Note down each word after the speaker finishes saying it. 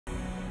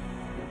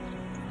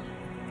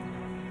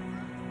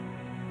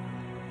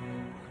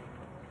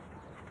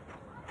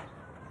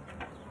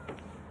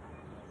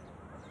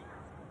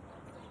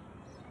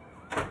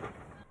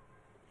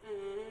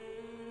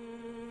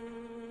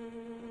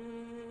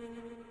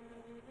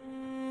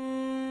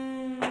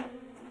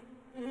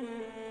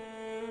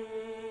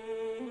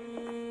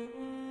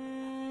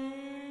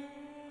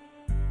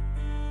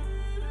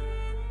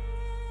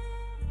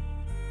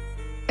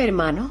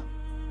Hermano.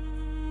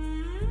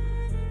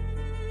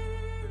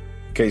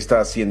 ¿Qué está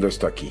haciendo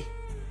esto aquí?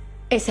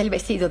 Es el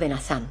vestido de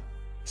Nazan.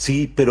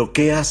 Sí, pero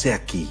 ¿qué hace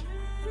aquí?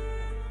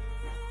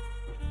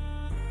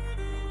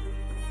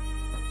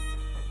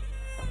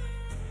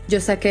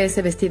 Yo saqué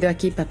ese vestido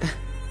aquí, papá.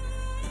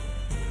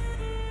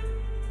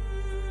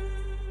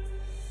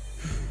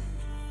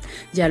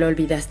 ¿Ya lo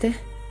olvidaste?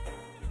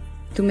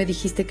 Tú me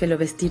dijiste que lo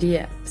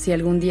vestiría si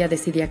algún día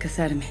decidía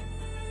casarme.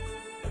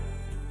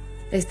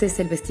 Este es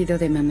el vestido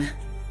de mamá.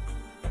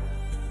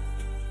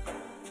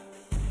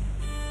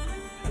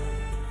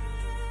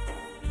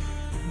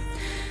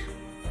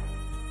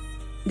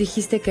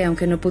 Dijiste que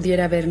aunque no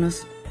pudiera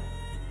vernos,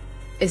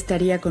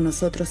 estaría con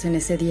nosotros en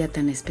ese día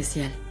tan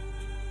especial.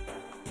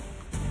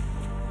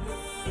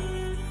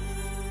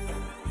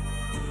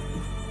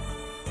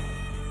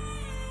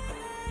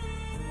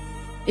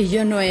 Y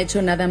yo no he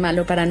hecho nada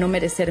malo para no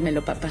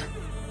merecérmelo, papá.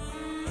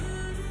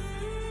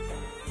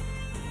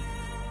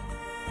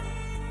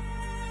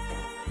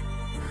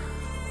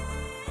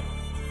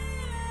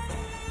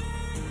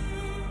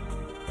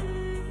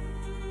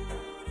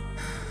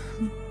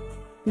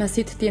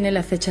 Macit tiene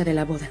la fecha de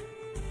la boda.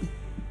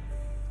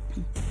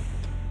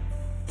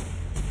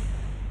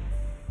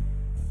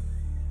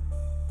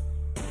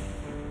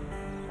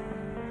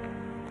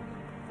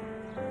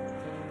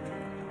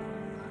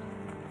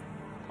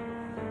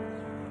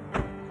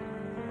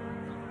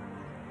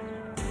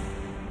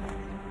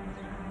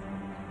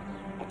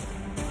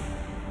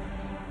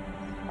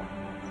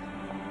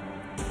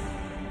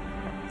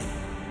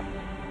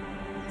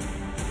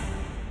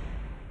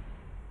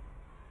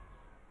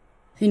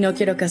 Y no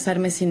quiero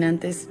casarme sin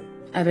antes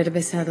haber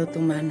besado tu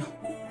mano.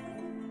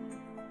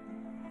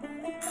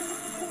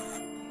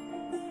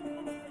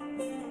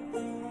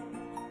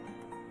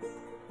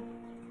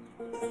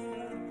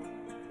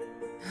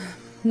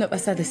 ¿No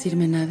vas a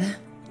decirme nada?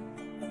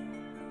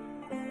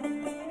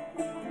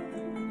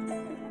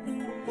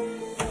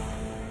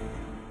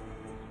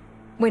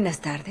 Buenas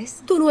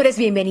tardes. Tú no eres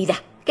bienvenida.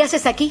 ¿Qué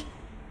haces aquí?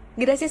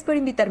 Gracias por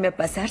invitarme a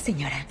pasar,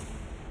 señora.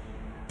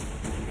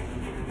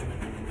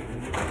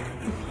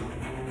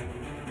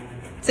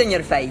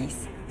 Señor Faiz.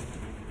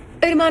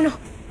 Hermano,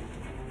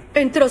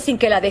 entró sin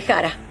que la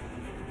dejara.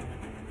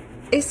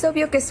 Es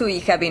obvio que su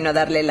hija vino a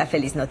darle la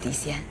feliz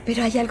noticia,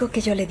 pero hay algo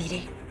que yo le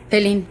diré.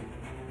 Pelin,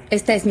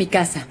 esta es mi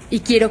casa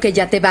y quiero que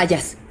ya te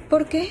vayas.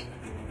 ¿Por qué?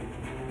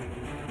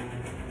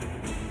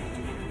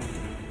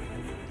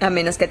 A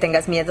menos que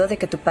tengas miedo de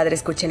que tu padre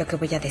escuche lo que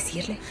voy a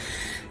decirle.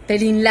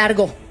 Pelin,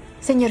 largo.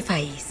 Señor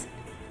Faiz,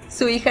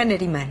 su hija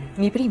Neriman,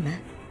 mi prima,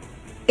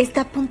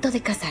 está a punto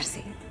de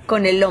casarse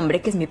con el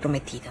hombre que es mi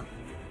prometido.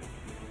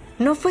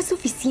 No fue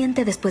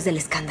suficiente después del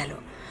escándalo.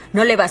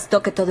 No le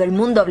bastó que todo el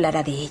mundo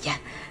hablara de ella,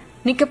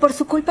 ni que por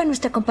su culpa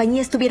nuestra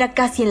compañía estuviera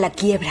casi en la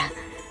quiebra.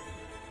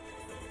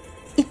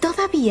 Y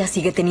todavía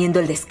sigue teniendo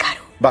el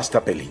descaro.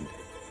 Basta, Pelin.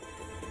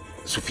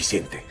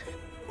 Suficiente.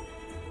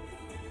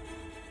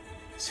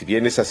 Si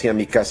vienes hacia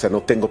mi casa,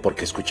 no tengo por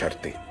qué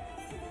escucharte.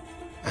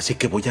 Así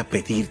que voy a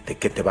pedirte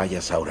que te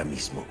vayas ahora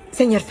mismo.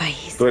 Señor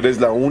Faiz. Tú eres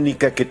la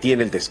única que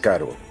tiene el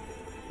descaro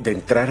de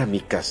entrar a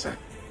mi casa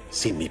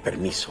sin mi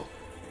permiso.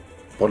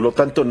 Por lo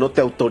tanto, no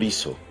te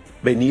autorizo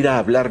venir a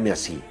hablarme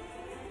así.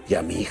 Y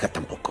a mi hija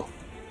tampoco.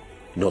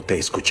 No te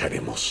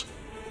escucharemos.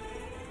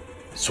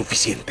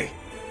 Suficiente.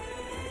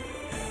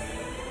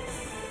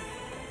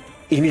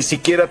 Y ni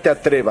siquiera te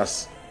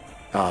atrevas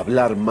a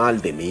hablar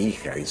mal de mi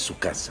hija en su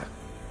casa.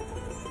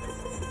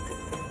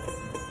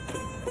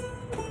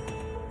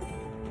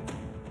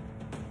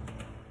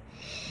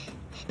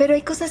 Pero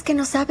hay cosas que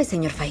no sabe,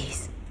 señor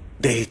Faiz.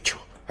 De hecho,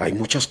 hay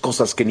muchas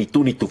cosas que ni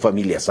tú ni tu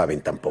familia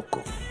saben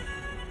tampoco.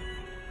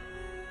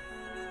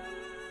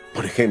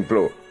 Por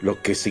ejemplo,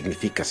 lo que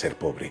significa ser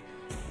pobre.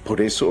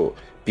 Por eso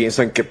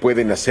piensan que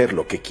pueden hacer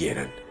lo que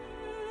quieran.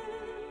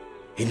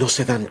 Y no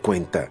se dan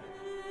cuenta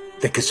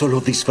de que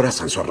solo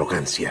disfrazan su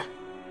arrogancia.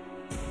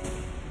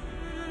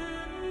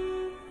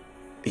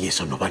 Y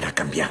eso no van a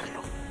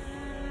cambiarlo.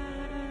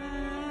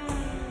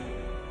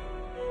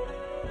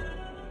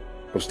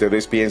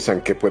 Ustedes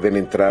piensan que pueden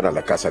entrar a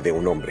la casa de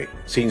un hombre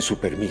sin su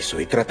permiso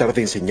y tratar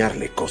de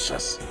enseñarle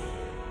cosas.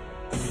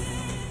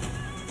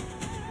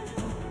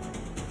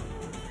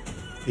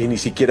 Y ni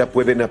siquiera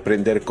pueden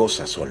aprender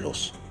cosas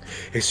solos.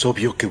 Es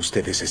obvio que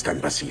ustedes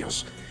están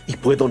vacíos. Y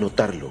puedo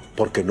notarlo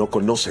porque no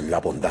conocen la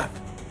bondad.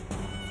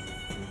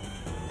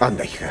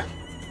 Anda, hija.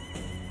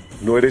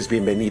 No eres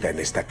bienvenida en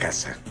esta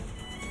casa.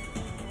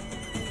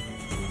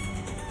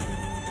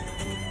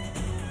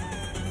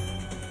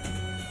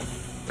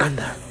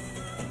 Anda.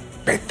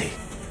 Vete.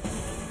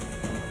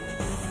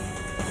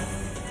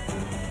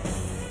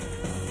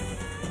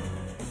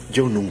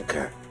 Yo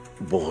nunca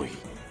voy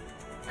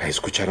a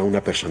escuchar a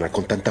una persona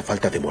con tanta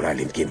falta de moral,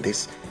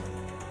 ¿entiendes?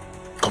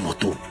 Como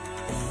tú.